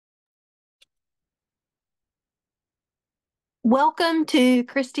Welcome to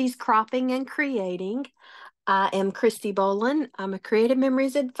Kristi's Cropping and Creating. I am Kristi Bolin. I'm a Creative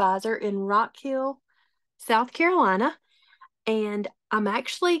Memories Advisor in Rock Hill, South Carolina, and I'm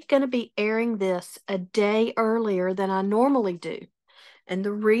actually going to be airing this a day earlier than I normally do. And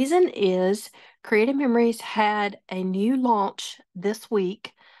the reason is Creative Memories had a new launch this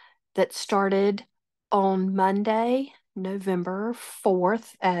week that started on Monday, November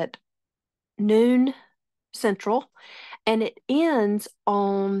 4th at noon Central, and it ends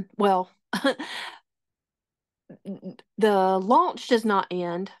on, well, the launch does not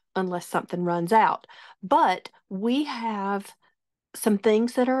end unless something runs out, but we have some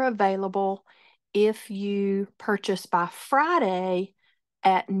things that are available if you purchase by Friday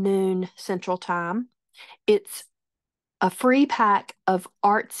at noon Central Time. It's a free pack of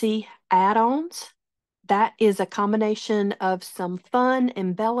Artsy Add Ons. That is a combination of some fun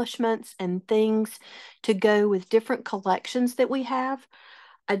embellishments and things to go with different collections that we have.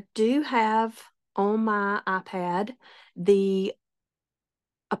 I do have on my iPad the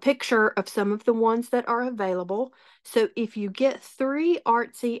a picture of some of the ones that are available. So if you get 3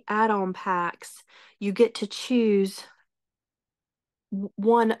 Artsy add-on packs, you get to choose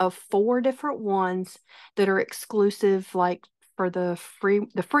one of 4 different ones that are exclusive, like for the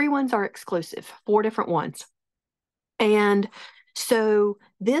free ones are exclusive, 4 different ones. And so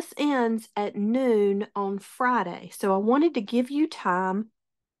this ends at noon on Friday. So I wanted to give you time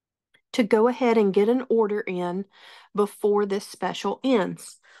to go ahead and get an order in before this special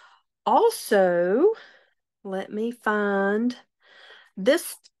ends. Also, let me find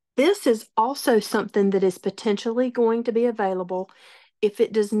this. This is also something that is potentially going to be available. If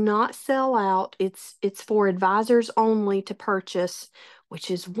it does not sell out, it's for advisors only to purchase, which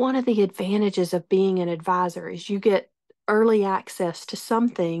is one of the advantages of being an advisor is you get early access to some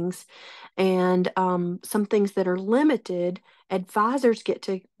things, and some things that are limited, advisors get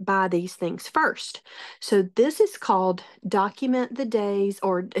to buy these things first. So this is called Document the Days,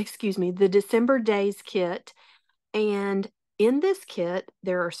 or excuse me, the December Days Kit. And in this kit,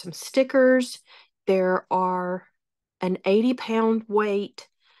 there are some stickers, there are an 80-pound weight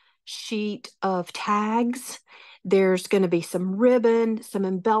sheet of tags. There's going to be some ribbon, some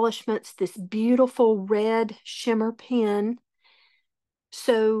embellishments, this beautiful red shimmer pen.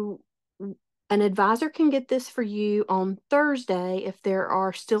 So an advisor can get this for you on Thursday if there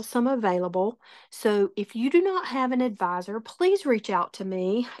are still some available. So if you do not have an advisor, please reach out to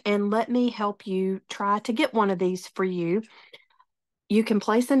me and let me help you try to get one of these for you. You can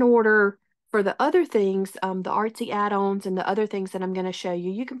place an order for the other things, the Artsy add-ons and the other things that I'm going to show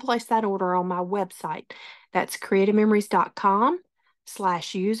you. You can place that order on my website. That's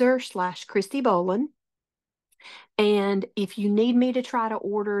creativememories.com/user/Kristi Bolin. And if you need me to try to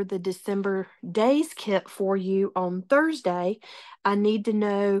order the December Days Kit for you on Thursday, I need to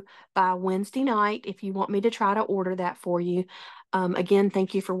know by Wednesday night if you want me to try to order that for you. Again,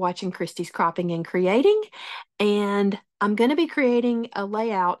 thank you for watching Kristi's Cropping and Creating. And I'm going to be creating a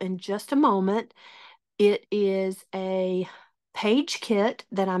layout in just a moment. It is a page kit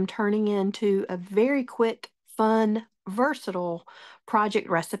that I'm turning into a very quick, fun, versatile project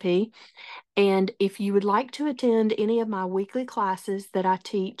recipe. And if you would like to attend any of my weekly classes that I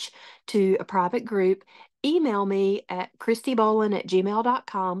teach to a private group, email me at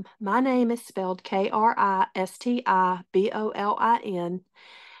kristibolin@gmail.com. My name is spelled Kristibolin.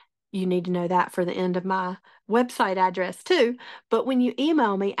 You need to know that for the end of my website address too. But when you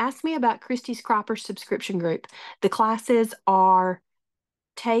email me, ask me about Kristi's Cropper subscription group. The classes are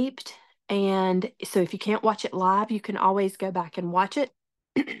taped, and so if you can't watch it live, you can always go back and watch it.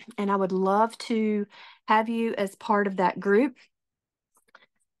 And I would love to have you as part of that group.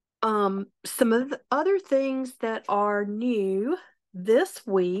 Some of the other things that are new this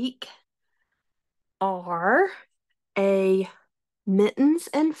week are a Mittens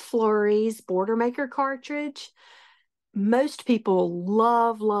and Flurries Border Maker cartridge. Most people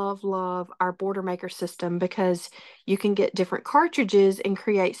love, love, love our Border Maker system because you can get different cartridges and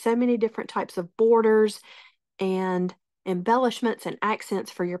create so many different types of borders and embellishments and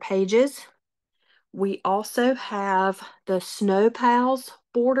accents for your pages. We also have the Snow Pals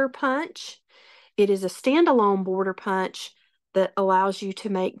Border Punch. It is a standalone border punch that allows you to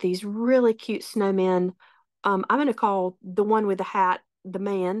make these really cute snowmen. I'm going to call the one with the hat the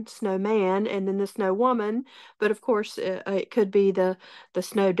man, snowman, and then the snow woman. But of course, it could be the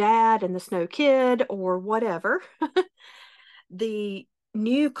snow dad and the snow kid or whatever. The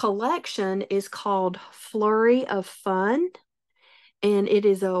new collection is called Flurry of Fun. And it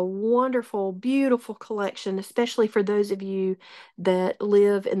is a wonderful, beautiful collection, especially for those of you that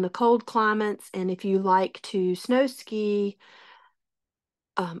live in the cold climates. And if you like to snow ski,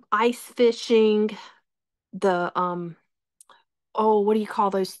 ice fishing, the, oh, what do you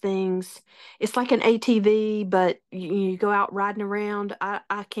call those things? It's like an ATV, but you go out riding around.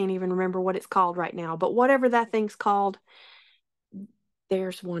 I can't even remember what it's called right now, but whatever that thing's called,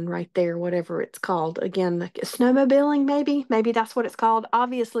 there's one right there, whatever it's called. Again, like snowmobiling, maybe that's what it's called.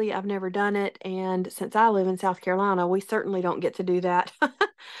 Obviously, I've never done it, and since I live in South Carolina, we certainly don't get to do that.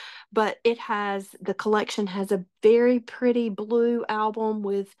 But the collection has a very pretty blue album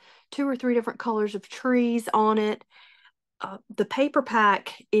with 2 or 3 different colors of trees on it. The paper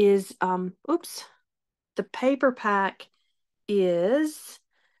pack is, the paper pack is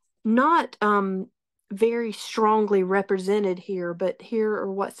not very strongly represented here, but here are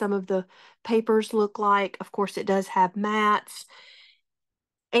what some of the papers look like. Of course, it does have mats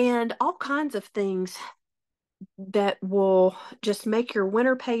and all kinds of things that will just make your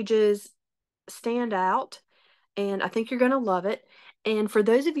winter pages stand out. And I think you're going to love it. And for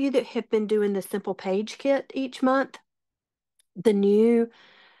those of you that have been doing the Simple Page Kit each month, the new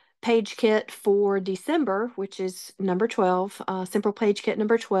page kit for December, which is number 12, Simple Page Kit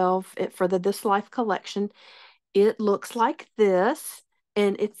number 12 for the This Life collection. It looks like this,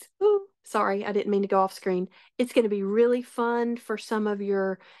 and it's, ooh, sorry, I didn't mean to go off screen. It's going to be really fun for some of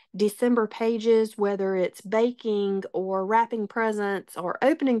your December pages, whether it's baking or wrapping presents or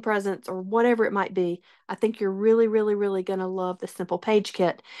opening presents or whatever it might be. I think you're really, really, really going to love the Simple Page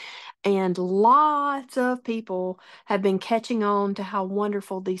Kit. And lots of people have been catching on to how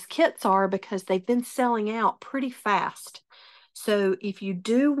wonderful these kits are because they've been selling out pretty fast. So if you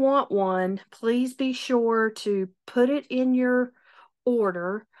do want one, please be sure to put it in your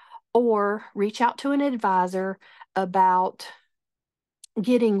order or reach out to an advisor about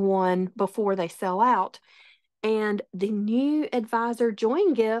getting one before they sell out. And the new advisor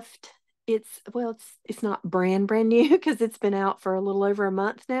join gift, it's not brand new because it's been out for a little over a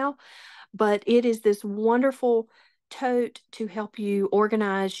month now, but it is this wonderful tote to help you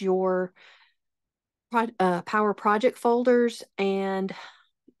organize your Power Project folders. And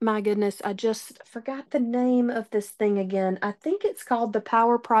my goodness, I just forgot the name of this thing again. I think it's called the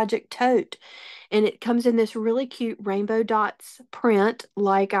Power Project Tote, and it comes in this really cute rainbow dots print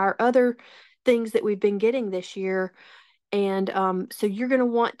like our other things that we've been getting this year. And so you're going to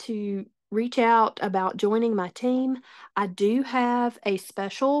want to reach out about joining my team. I do have a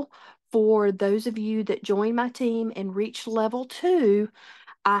special for those of you that join my team and reach level 2.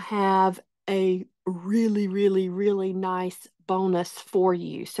 I have a really, really, really nice bonus for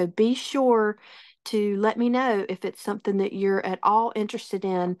you. So be sure to let me know if it's something that you're at all interested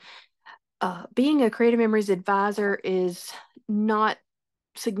in. Being a Creative Memories advisor is not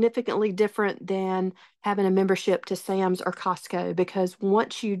significantly different than having a membership to Sam's or Costco, because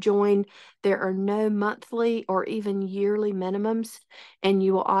once you join, there are no monthly or even yearly minimums, and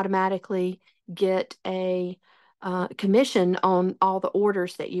you will automatically get a commission on all the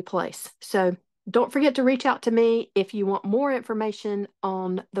orders that you place. So don't forget to reach out to me if you want more information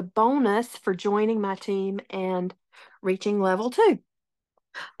on the bonus for joining my team and reaching level 2.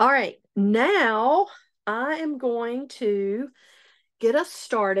 All right, now I am going to get us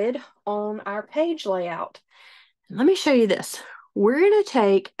started on our page layout. Let me show you this. We're going to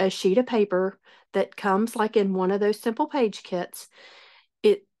take a sheet of paper that comes like in one of those Simple Page kits.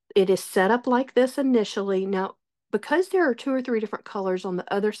 It is set up like this initially. Now, because there are 2 or 3 different colors on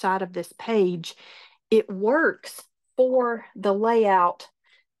the other side of this page, it works for the layout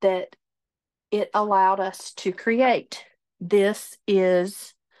that it allowed us to create. This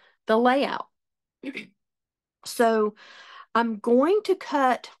is the layout. So I'm going to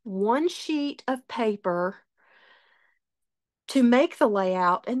cut one sheet of paper to make the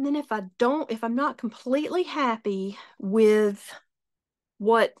layout, and then if I'm not completely happy with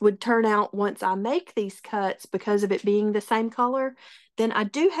what would turn out once I make these cuts because of it being the same color, then I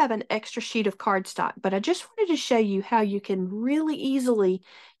do have an extra sheet of cardstock. But I just wanted to show you how you can really easily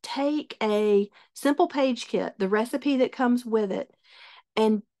take a Simple Page kit, the recipe that comes with it,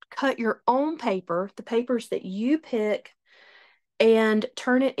 and cut your own paper, the papers that you pick, and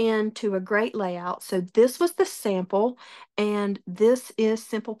turn it into a great layout. So this was the sample, and this is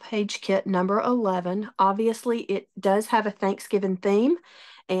Simple Page Kit number 11. Obviously, it does have a Thanksgiving theme,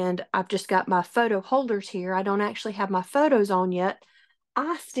 and I've just got my photo holders here. I don't actually have my photos on yet.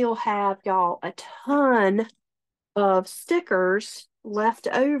 I still have, y'all, a ton of stickers left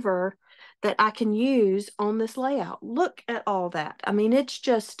over that I can use on this layout. Look at all that. I mean, it's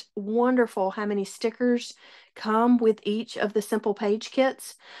just wonderful how many stickers come with each of the Simple Page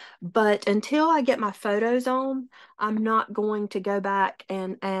kits. But until I get my photos on, I'm not going to go back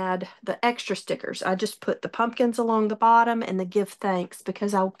and add the extra stickers. I just put the pumpkins along the bottom and the give thanks,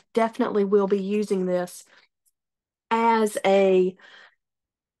 because I definitely will be using this as a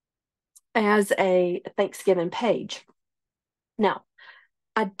Thanksgiving page. Now,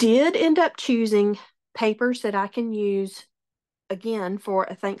 I did end up choosing papers that I can use again for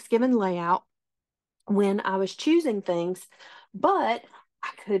a Thanksgiving layout when I was choosing things, but I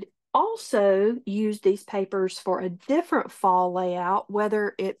could also use these papers for a different fall layout,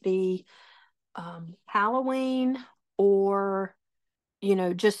 whether it be Halloween or, you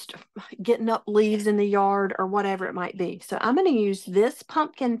know, just getting up leaves in the yard or whatever it might be. So I'm going to use this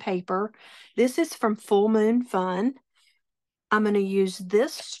pumpkin paper. This is from Full Moon Fun. I'm going to use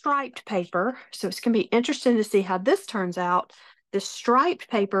this striped paper. So it's going to be interesting to see how this turns out. The striped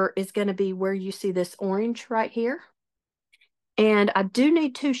paper is going to be where you see this orange right here. And I do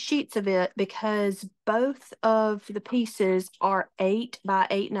need 2 sheets of it because both of the pieces are 8 by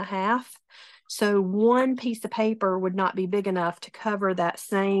 8.5. So one piece of paper would not be big enough to cover that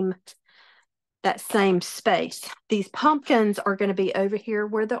same space. These pumpkins are going to be over here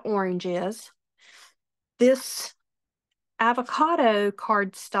where the orange is. This avocado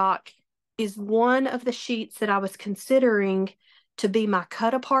cardstock is one of the sheets that I was considering to be my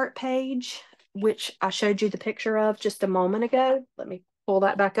cut apart page, which I showed you the picture of just a moment ago. Let me pull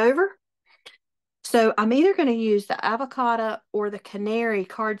that back over. So I'm either going to use the avocado or the canary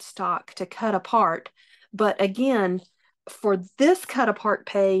cardstock to cut apart. But again, for this cut apart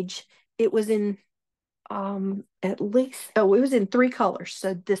page, it was in it was in 3 colors.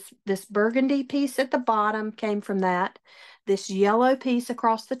 So this burgundy piece at the bottom came from that. This yellow piece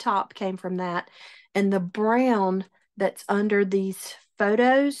across the top came from that. And the brown that's under these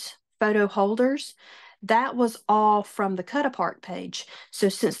photo holders, that was all from the cut apart page. So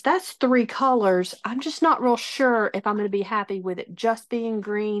since that's 3 colors, I'm just not real sure if I'm going to be happy with it just being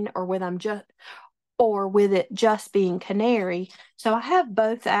green or with it just being canary. So I have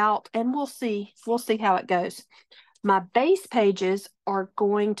both out and we'll see how it goes. My base pages are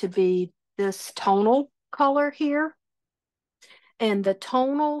going to be this tonal color here, and the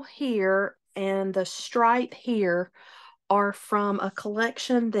tonal here and the stripe here are from a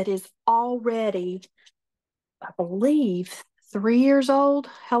collection that is already, I believe, 3 years old.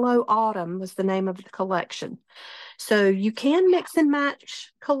 Hello Autumn was the name of the collection. So you can mix and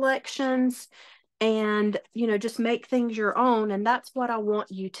match collections and, you know, just make things your own. And that's what I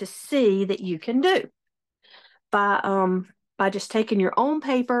want you to see that you can do by just taking your own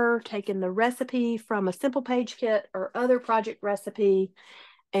paper, taking the recipe from a Simple Page kit or other project recipe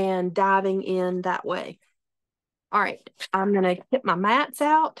and diving in that way. All right, I'm going to get my mats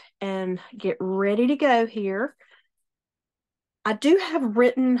out and get ready to go here. I do have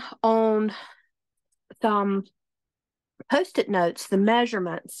written on some Post-it notes the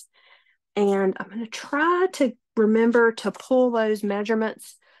measurements, and I'm going to try to remember to pull those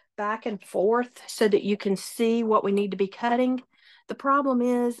measurements back and forth so that you can see what we need to be cutting. The problem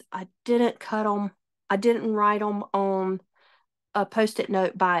is I didn't cut them. I didn't write them on a Post-it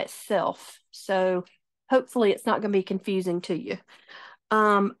note by itself. So hopefully it's not going to be confusing to you.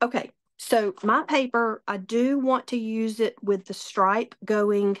 Okay, so my paper, I do want to use it with the stripe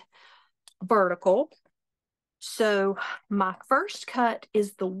going vertical. So my first cut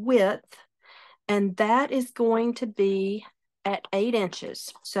is the width, and that is going to be at 8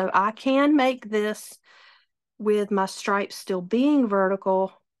 inches. So I can make this with my stripes still being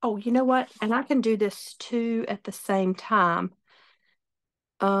vertical. Oh, you know what? And I can do this too at the same time.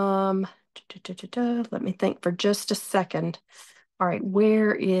 Let me think for just a second. All right,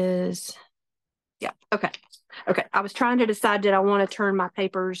 where is, yeah, okay. Okay, I was trying to decide, did I want to turn my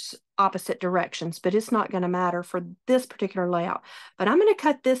papers opposite directions, but it's not going to matter for this particular layout. But I'm going to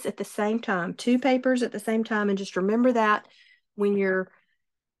cut this at the same time, 2 papers at the same time, and just remember that when you're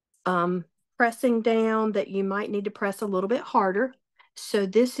pressing down that you might need to press a little bit harder. So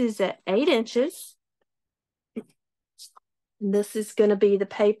this is at 8 inches. This is going to be the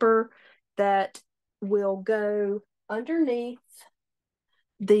paper that will go underneath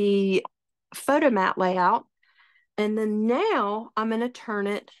the photo mat layout. And then now I'm going to turn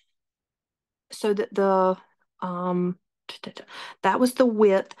it so that that was the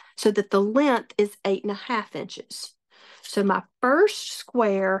width, so that the length is 8.5 inches. So my first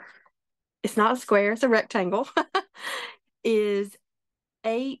square, it's not a square, it's a rectangle, is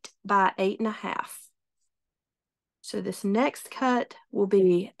 8 by 8.5. So this next cut will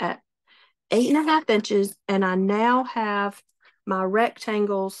be at 8.5 inches, and I now have my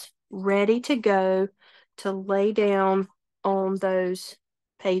rectangles ready to go to lay down on those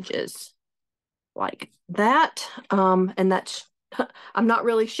pages like that. And that's, I'm not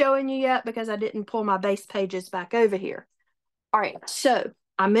really showing you yet because I didn't pull my base pages back over here. All right, so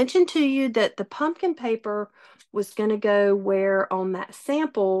I mentioned to you that the pumpkin paper was going to go where on that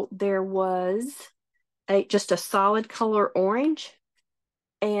sample there was just a solid color orange,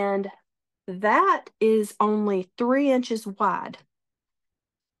 and that is only 3 inches wide.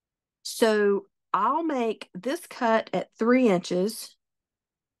 So I'll make this cut at 3 inches,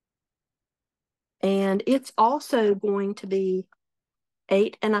 and it's also going to be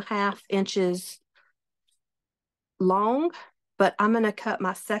 8.5 inches long, but I'm going to cut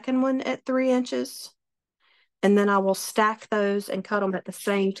my second one at 3 inches, and then I will stack those and cut them at the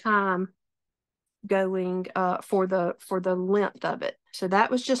same time, going for the length of it. So that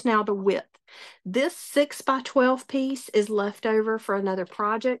was just now the width. This 6 by 12 piece is left over for another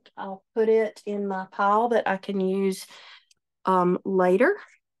project. I'll put it in my pile that I can use later.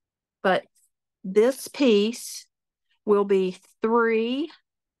 But this piece will be 3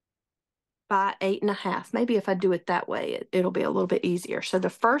 by 8.5. Maybe if I do it that way, it'll be a little bit easier. So the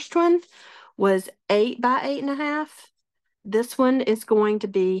first one was 8 by 8.5. This one is going to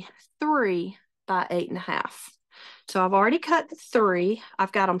be 3 by 8.5. So I've already cut the 3.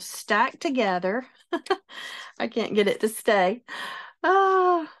 I've got them stacked together. I can't get it to stay.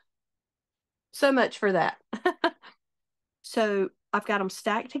 So much for that. So I've got them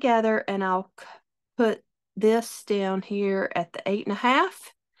stacked together, and I'll put this down here at the 8.5,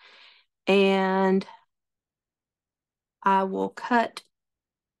 and I will cut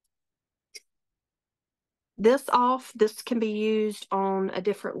this off. This can be used on a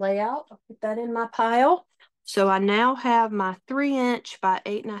different layout. I'll put that in my pile. So I now have my 3 inch by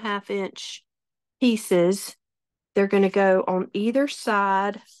 8.5 inch pieces. They're going to go on either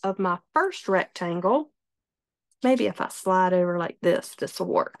side of my first rectangle. Maybe if I slide over like this, this will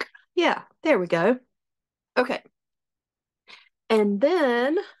work. Yeah, there we go. Okay. And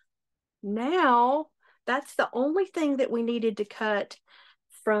then now that's the only thing that we needed to cut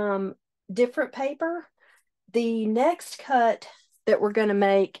from different paper. The next cut that we're going to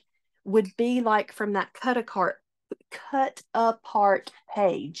make would be like from that cut apart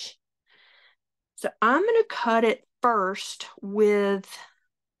page. So I'm going to cut it first with,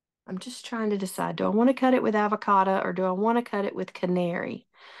 I'm just trying to decide, do I want to cut it with avocado or do I want to cut it with canary?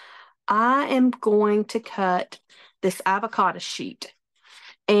 I am going to cut this avocado sheet,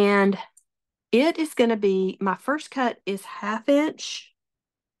 and it is going to be, my first cut is 1/2 inch,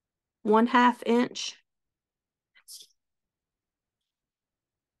 1/2 inch.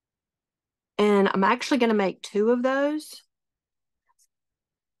 And I'm actually going to make 2 of those.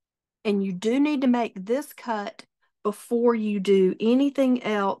 And you do need to make this cut before you do anything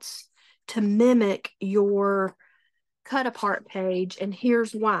else to mimic your cut apart page. And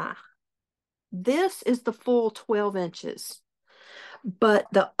here's why. This is the full 12 inches, but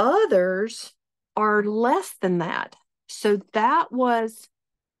the others are less than that. So that was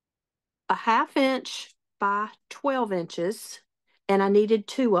a 1/2 inch by 12 inches. And I needed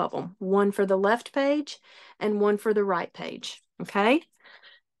 2 of them, one for the left page and one for the right page. Okay.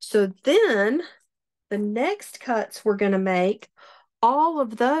 So then the next cuts we're going to make, all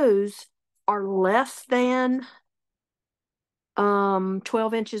of those are less than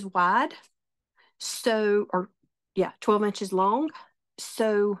 12 inches wide. So, or yeah, 12 inches long.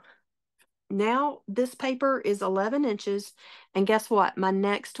 So now this paper is 11 inches. And guess what? My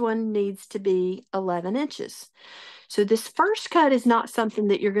next one needs to be 11 inches. So this first cut is not something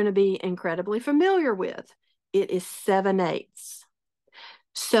that you're going to be incredibly familiar with. It is 7/8.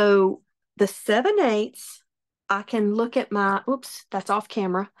 So the 7/8, I can look at my, oops, that's off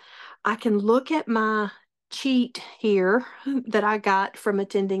camera. I can look at my cheat here that I got from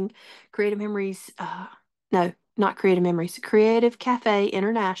attending Creative Memories, no, not Creative Memories, Creative Cafe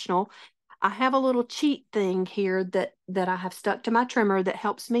International. I have a little cheat thing here that I have stuck to my trimmer that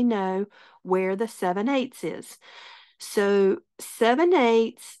helps me know where the 7/8 is. So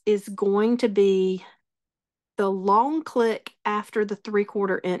 7/8 is going to be the long click after the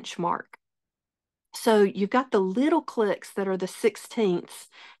 3/4 inch mark. So you've got the little clicks that are the 16ths,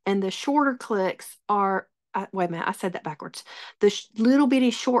 and the shorter clicks are, wait a minute, I said that backwards. The little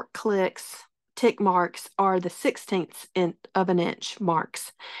bitty short clicks, tick marks, are the 16ths of an inch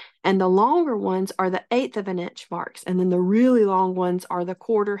marks. And the longer ones are the 1/8 of an inch marks. And then the really long ones are the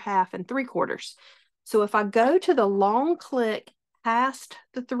 1/4, 1/2, and 3/4. So if I go to the long click past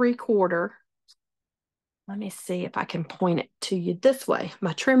the 3/4, Let me see if I can point it to you this way.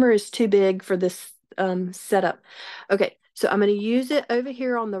 My trimmer is too big for this setup. Okay, so I'm going to use it over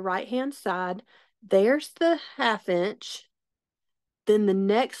here on the right-hand side. There's the 1/2 inch. Then the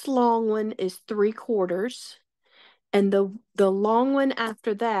next long one is 3/4. And the long one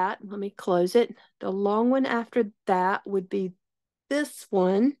after that, let me close it. The long one after that would be this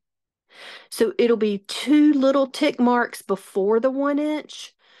one. So it'll be 2 little tick marks before the 1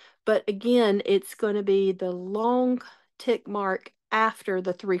 inch. But again, it's going to be the long tick mark after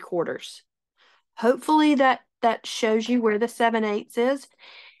the 3/4. Hopefully that shows you where the 7/8 is.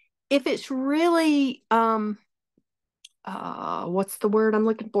 If it's really, what's the word I'm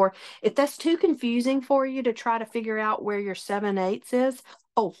looking for? If that's too confusing for you to try to figure out where your 7/8 is,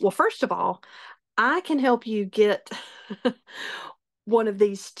 oh, well, first of all, I can help you get one of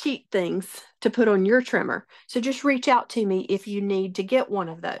these cheat things to put on your trimmer. So just reach out to me if you need to get one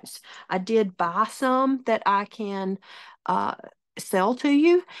of those. I did buy some that I can sell to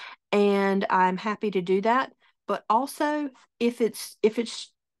you, and I'm happy to do that. But also, if it's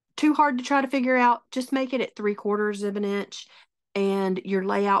too hard to try to figure out, just make it at 3/4 of an inch, and your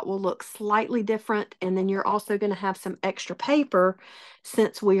layout will look slightly different. And then you're also going to have some extra paper,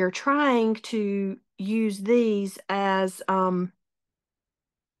 since we are trying to use these as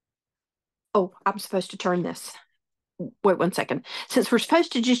oh, I'm supposed to turn this. Wait 1 second. Since we're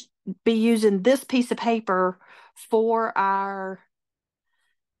supposed to just be using this piece of paper for our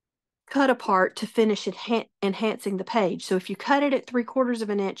cut apart to finish enhancing the page. So if you cut it at 3/4 of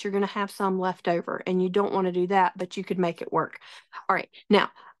an inch, you're going to have some left over, and you don't want to do that, but you could make it work. All right,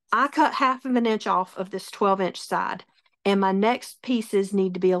 now I cut 1/2 of an inch off of this 12-inch side, and my next pieces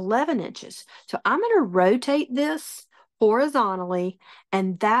need to be 11 inches. So I'm going to rotate this horizontally,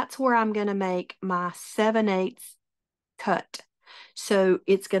 and that's where I'm going to make my 7/8 cut. So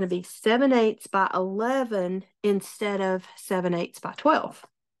it's going to be 7/8 by 11 instead of 7/8 by 12.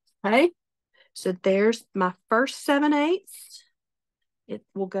 Okay, so there's my first 7/8. It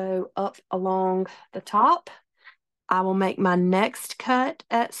will go up along the top. I will make my next cut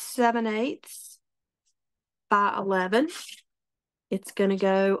at 7/8 by 11. It's going to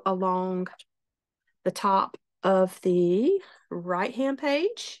go along the top of the right-hand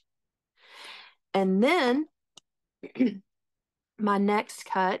page. And then my next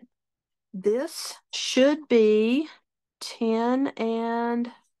cut, this should be 10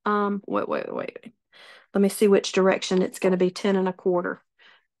 and wait. Let me see which direction it's going to be. 10 1/4.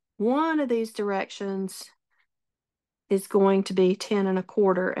 One of these directions is going to be 10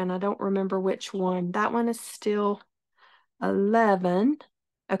 1/4, and I don't remember which one. That one is still 11.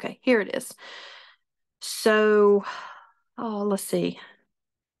 Okay, here it is. So, oh, let's see.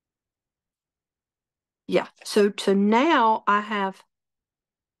 Yeah, so now I have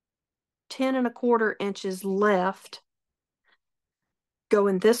 10 1/4 inches left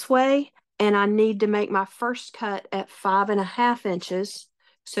going this way, and I need to make my first cut at 5 1/2 inches.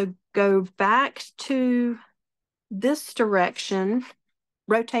 So go back to this direction,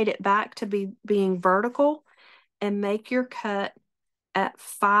 rotate it back to being vertical, and make your cut at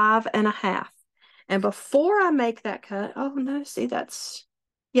 5 1/2. And before I make that cut, oh no, see that's,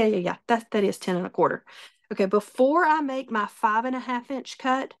 yeah, that is 10 1/4. Okay, before I make my 5 1/2 inch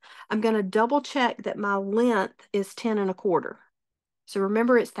cut, I'm going to double check that my length is 10 1/4. So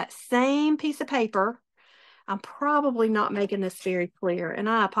remember, it's that same piece of paper. I'm probably not making this very clear, and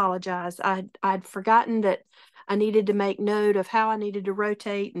I apologize. I'd forgotten that I needed to make note of how I needed to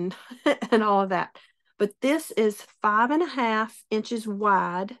rotate and and all of that. But this is 5 1/2 inches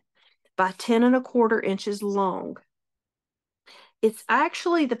wide by 10 1/4 inches long. It's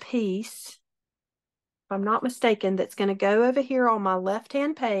actually the piece, if I'm not mistaken, that's going to go over here on my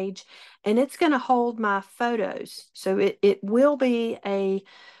left-hand page, and it's going to hold my photos. So it will be a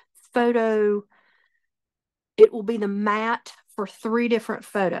photo, it will be the mat for 3 different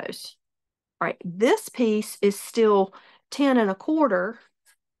photos. All right, this piece is still 10 1/4.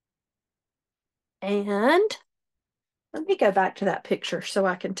 And let me go back to that picture so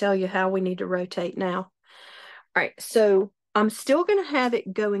I can tell you how we need to rotate now. All right, so I'm still going to have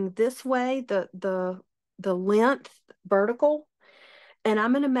it going this way, the length vertical, and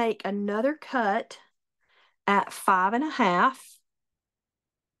I'm going to make another cut at 5 1/2.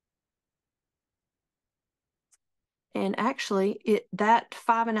 And actually, that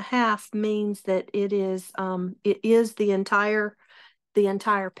 5 1/2 means that it is the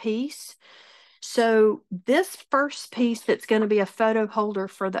entire piece. So this first piece that's going to be a photo holder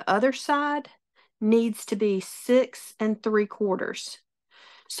for the other side needs to be 6 3/4.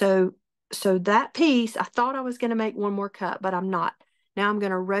 So that piece, I thought I was going to make one more cut, but I'm not. Now I'm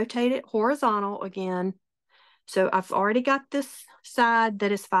going to rotate it horizontal again, So I've already got this side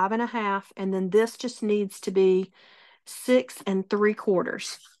that is 5.5, and then this just needs to be 6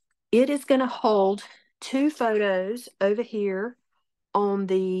 3/4. It is going to hold 2 photos over here on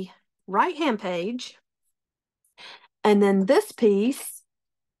the right-hand page. And then this piece,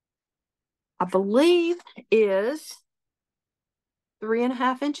 I believe, is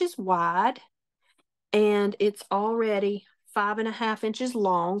 3.5 inches wide, and it's already 5.5 inches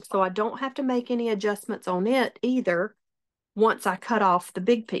long, so I don't have to make any adjustments on it either once I cut off the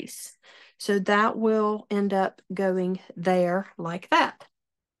big piece. So that will end up going there like that.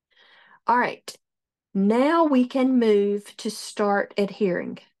 All right, now we can move to start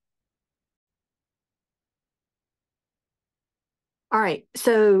adhering. All right,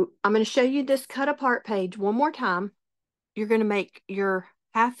 so I'm going to show you this cut apart page one more time. You're going to make your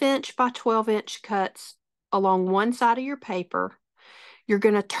 1/2 inch by 12 inch cuts along one side of your paper. You're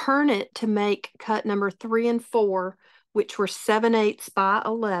going to turn it to make cut number 3 and 4, which were 7/8 by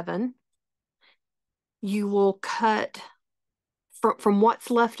 11. You will cut from what's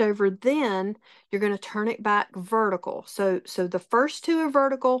left over, then you're going to turn it back vertical. So the first 2 are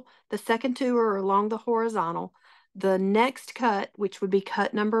vertical, the second 2 are along the horizontal. The next cut, which would be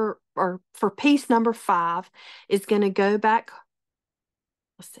cut number, or for piece number 5, is going to go back,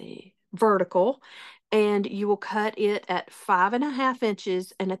 let's see, vertical, and you will cut it at 5.5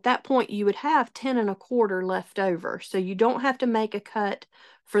 inches. And at that point, you would have 10 1/4 left over. So you don't have to make a cut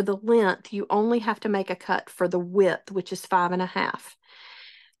for the length. You only have to make a cut for the width, which is 5.5.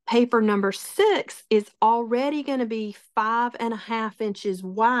 Paper number 6 is already going to be 5.5 inches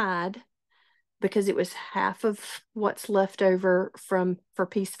wide, because it was half of what's left over for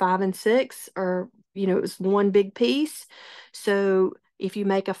piece 5 and 6, or it was one big piece. So if you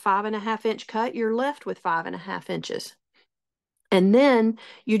make a 5.5 inch cut, you're left with 5.5 inches. And then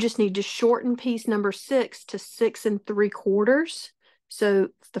you just need to shorten piece number 6 to 6 3/4. So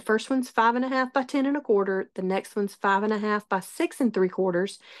the first one's 5.5 by 10 1/4. The next one's 5.5 by 6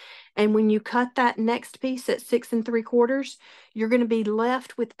 3/4. And when you cut that next piece at 6 3/4, you're going to be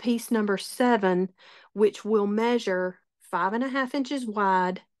left with piece number 7, which will measure 5.5 inches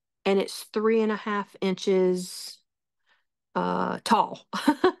wide, and it's 3.5 inches tall.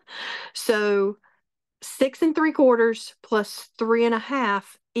 So 6 3/4 plus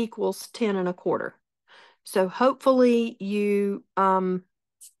 3.5 equals 10 1/4. So hopefully you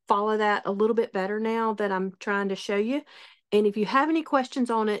follow that a little bit better now that I'm trying to show you. And if you have any questions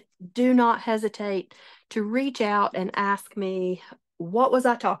on it, do not hesitate to reach out and ask me, what was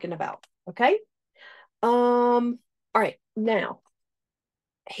I talking about? Okay. All right, now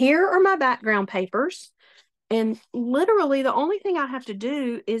here are my background papers. And literally the only thing I have to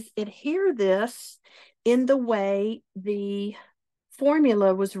do is adhere this in the way the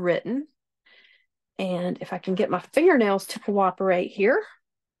formula was written. And if I can get my fingernails to cooperate here.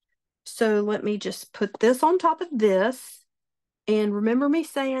 So let me just put this on top of this. And remember me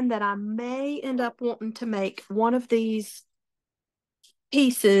saying that I may end up wanting to make one of these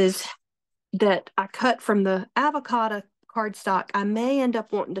pieces that I cut from the avocado cardstock. I may end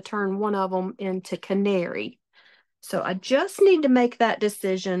up wanting to turn one of them into canary. So I just need to make that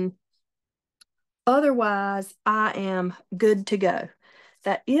decision. Otherwise, I am good to go.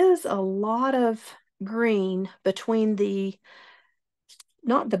 That is a lot of green between the,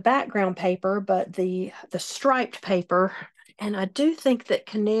 not the background paper, but the striped paper. And I do think that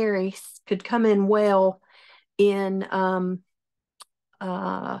canary could come in well in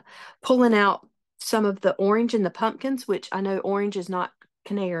pulling out some of the orange in the pumpkins, which I know orange is not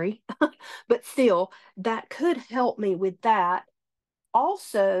canary, but still, that could help me with that.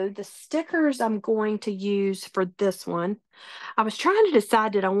 Also, the stickers I'm going to use for this one, I was trying to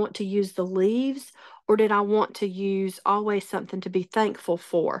decide, did I want to use the leaves, or did I want to use always something to be thankful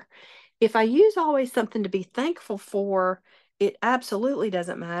for? If I use always something to be thankful for, it absolutely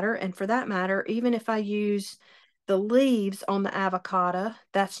doesn't matter. And for that matter, even if I use the leaves on the avocado,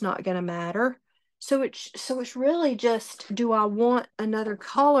 that's not going to matter. So it's really just, do I want another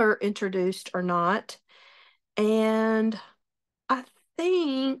color introduced or not? And I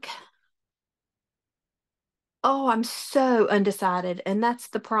think, oh, I'm so undecided. And that's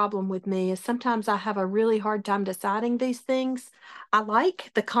the problem with me, is sometimes I have a really hard time deciding these things. I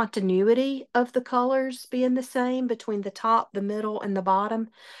like the continuity of the colors being the same between the top, the middle, and the bottom.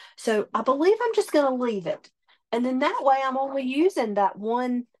 So I believe I'm just going to leave it. And then that way I'm only using that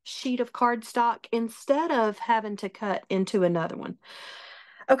one sheet of cardstock instead of having to cut into another one.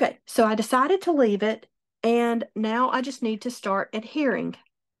 Okay, so I decided to leave it, and now I just need to start adhering.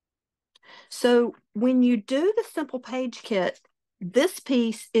 So when you do the simple page kit, this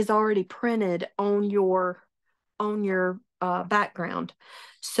piece is already printed on your on your background.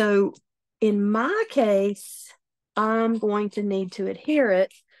 So in my case, I'm going to need to adhere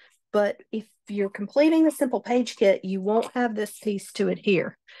it, but if you're completing the simple page kit, you won't have this piece to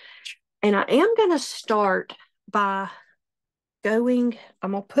adhere. And I am going to start by I'm going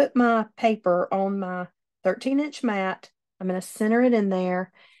to put my paper on my 13-inch mat. I'm going to center it in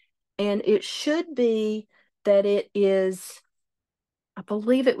there, and it should be that it is, I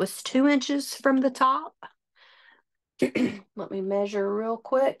believe it was 2 inches from the top. Let me measure real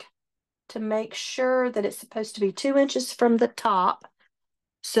quick to make sure that it's supposed to be 2 inches from the top.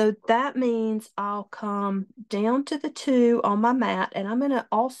 So that means I'll come down to the 2 on my mat, and I'm going to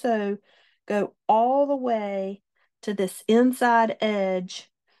also go all the way to this inside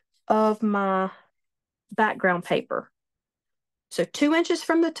edge of my background paper. So 2 inches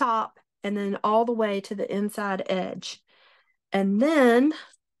from the top and then all the way to the inside edge. And then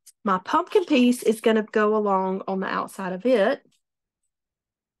my pumpkin piece is going to go along on the outside of it.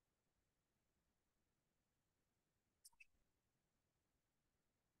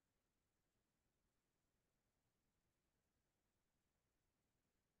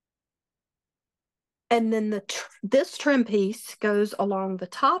 And then this trim piece goes along the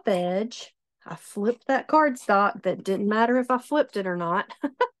top edge. I flipped that cardstock. That didn't matter if I flipped it or not.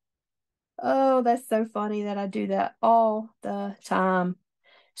 Oh, that's so funny that I do that all the time.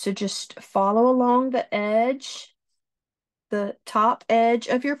 So just follow along the edge, the top edge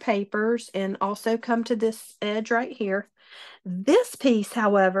of your papers, and also come to this edge right here. This piece,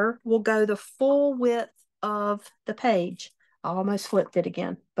 however, will go the full width of the page. I almost flipped it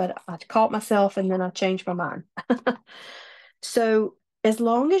again, but I caught myself and then I changed my mind. So as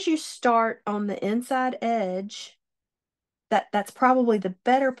long as you start on the inside edge, that's probably the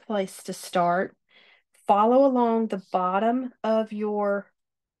better place to start. Follow along the bottom of your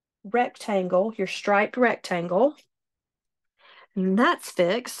rectangle, your striped rectangle, and that's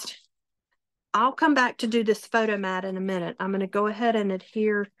fixed. I'll come back to do this photo mat in a minute. I'm going to go ahead and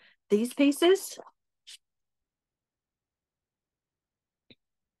adhere these pieces.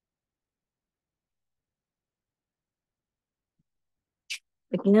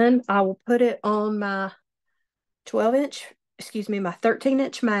 Again, I will put it on my 12-inch, excuse me, my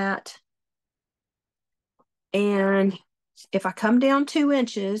 13-inch mat. And if I come down 2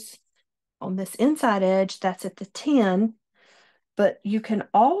 inches on this inside edge, that's at the 10. But you can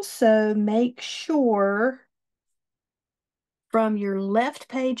also make sure from your left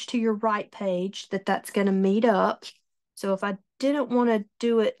page to your right page that that's going to meet up. So if I didn't want to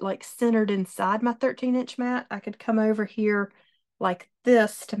do it like centered inside my 13-inch mat, I could come over here like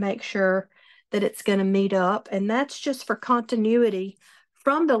this to make sure that it's going to meet up. And that's just for continuity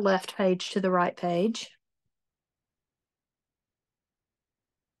from the left page to the right page.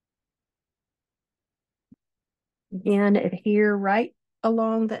 Again, adhere right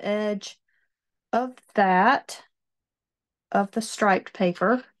along the edge of that, of the striped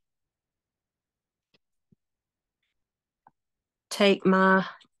paper. Take my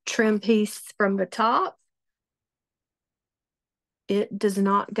trim piece from the top. It does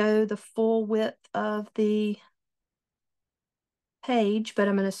not go the full width of the page, but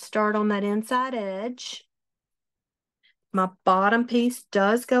I'm going to start on that inside edge. My bottom piece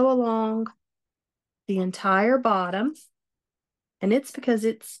does go along the entire bottom, and it's because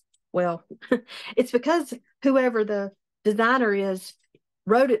well, it's because whoever the designer is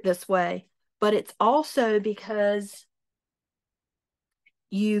wrote it this way, but it's also because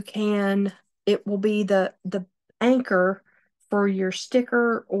it will be the anchor for your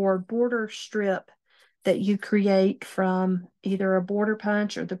sticker or border strip that you create from either a border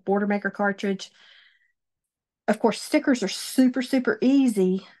punch or the border maker cartridge. Of course, stickers are super, super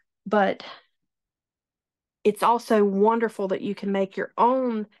easy, but it's also wonderful that you can make your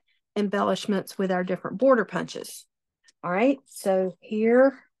own embellishments with our different border punches. All right, so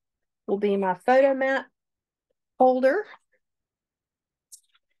here will be my photo mat holder.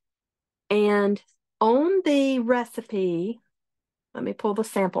 And on the recipe, let me pull the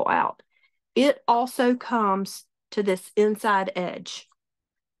sample out. It also comes to this inside edge.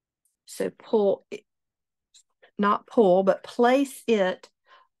 So not pull, but place it.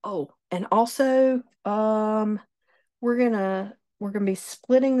 Oh, and also we're gonna be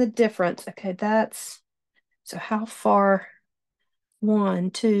splitting the difference. Okay, so how far?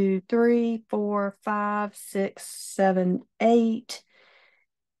 1, 2, 3, 4, 5, 6, 7, 8,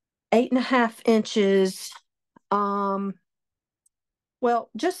 8.5 inches. Well,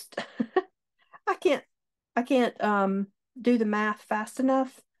 just I can't do the math fast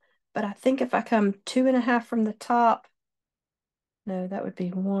enough, but I think if I come 2.5 from the top, no, that would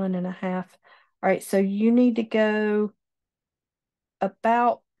be 1.5. All right, so you need to go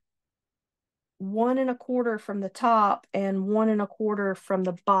about 1 1/4 from the top and 1 1/4 from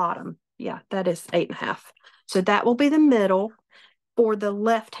the bottom. Yeah, that is 8 1/2. So that will be the middle for the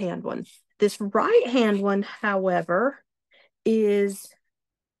left-hand one. This right-hand one, however, is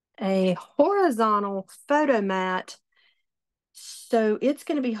a horizontal photo mat. So it's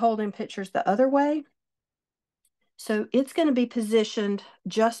going to be holding pictures the other way. So it's going to be positioned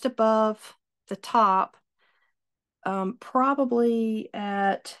just above the top, probably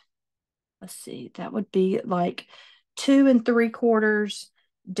at, let's see, that would be like 2 3/4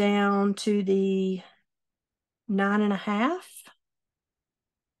 down to the 9 1/2,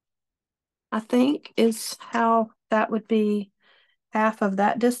 I think is how that would be, half of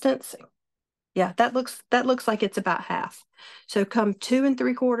that distance. Yeah, that looks like it's about half. So come 2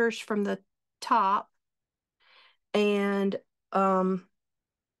 3/4 from the top, and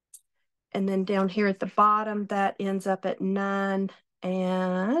then down here at the bottom, that ends up at 9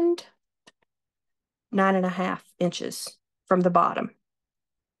 and 9 1/2 inches from the bottom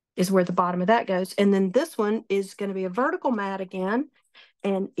is where the bottom of that goes. And then this one is going to be a vertical mat again,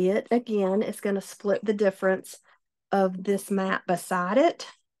 and it again is going to split the difference of this mat beside it.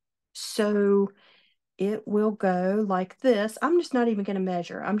 So it will go like this. I'm just not even going to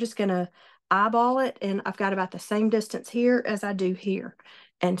measure. I'm just going to eyeball it, and I've got about the same distance here as I do here,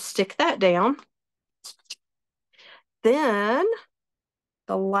 and stick that down. Then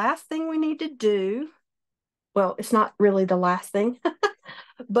the last thing we need to do, well, it's not really the last thing,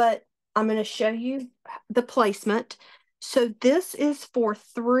 but I'm going to show you the placement. So this is for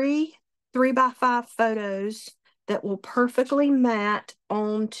 3 3x5 photos that will perfectly mat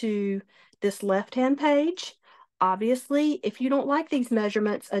onto this left-hand page. Obviously, if you don't like these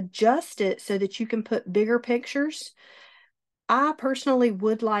measurements, adjust it so that you can put bigger pictures. I personally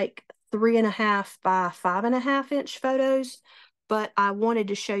would like 3 1/2 by 5 1/2 inch photos, but I wanted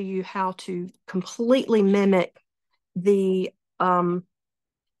to show you how to completely mimic the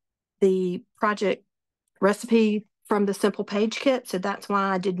project recipe from the Simple Page Kit. So that's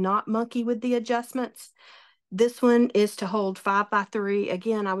why I did not monkey with the adjustments. This one is to hold 5 by 3.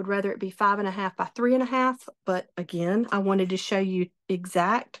 Again, I would rather it be 5 1/2 by 3 1/2, but again, I wanted to show you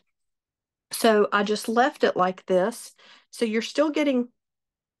exact. So I just left it like this. So you're still getting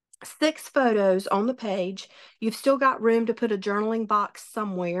 6 photos on the page. You've still got room to put a journaling box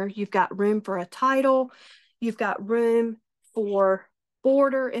somewhere. You've got room for a title. You've got room for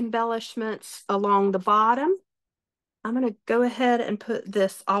border embellishments along the bottom. I'm going to go ahead and put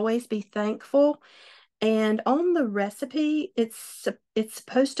this "Always Be Thankful." And on the recipe, it's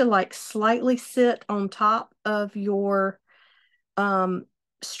supposed to like slightly sit on top of your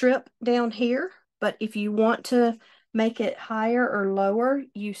strip down here. But if you want to make it higher or lower,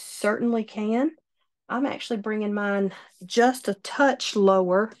 you certainly can. I'm actually bringing mine just a touch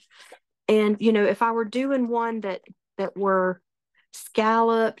lower. And, you know, if I were doing one that were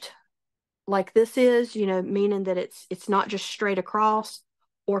scalloped like this is, you know, meaning that it's not just straight across,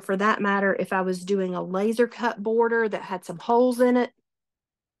 or for that matter, if I was doing a laser cut border that had some holes in it,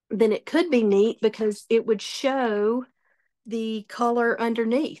 then it could be neat because it would show the color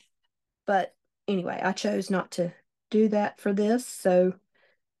underneath. But anyway, I chose not to do that for this, so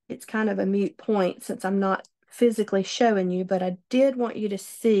it's kind of a moot point since I'm not physically showing you, but I did want you to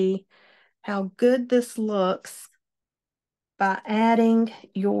see how good this looks by adding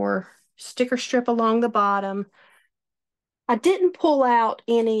your sticker strip along the bottom. I didn't pull out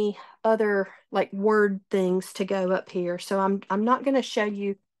any other like word things to go up here, so I'm not going to show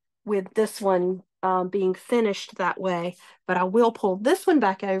you with this one being finished that way, but I will pull this one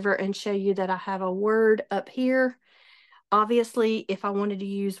back over and show you that I have a word up here. Obviously, if I wanted to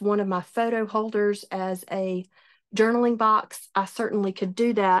use one of my photo holders as a journaling box, I certainly could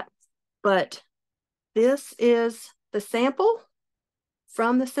do that, but this is the sample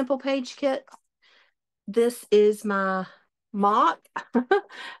from the Simple Page Kit. This is my mock,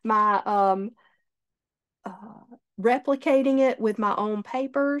 my replicating it with my own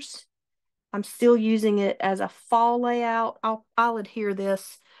papers. I'm still using it as a fall layout. I'll adhere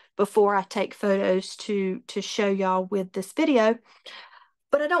this before I take photos to show y'all with this video,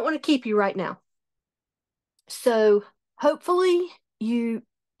 but I don't want to keep you right now. So hopefully you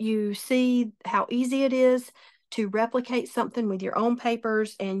see how easy it is to replicate something with your own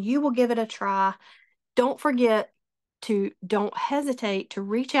papers, and you will give it a try. Don't forget to, don't hesitate to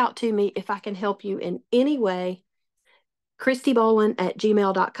reach out to me if I can help you in any way.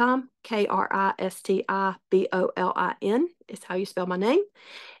 KristiBolin@gmail.com. KristiBolin is how you spell my name.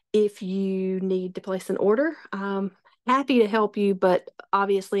 If you need to place an order, I'm happy to help you, but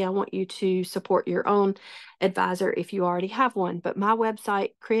obviously I want you to support your own advisor if you already have one. But my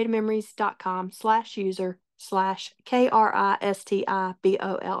website,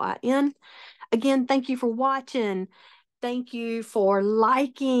 creativememories.com/user/KRISTIBOLIN. Again, thank you for watching. Thank you for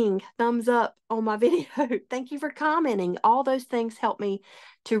liking, thumbs up on my video. Thank you for commenting. All those things help me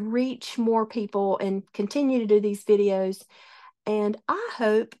to reach more people and continue to do these videos. And I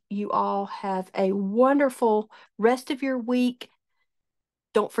hope you all have a wonderful rest of your week.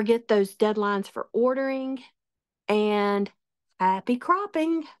 Don't forget those deadlines for ordering, and happy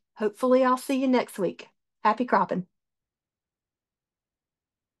cropping. Hopefully I'll see you next week. Happy cropping.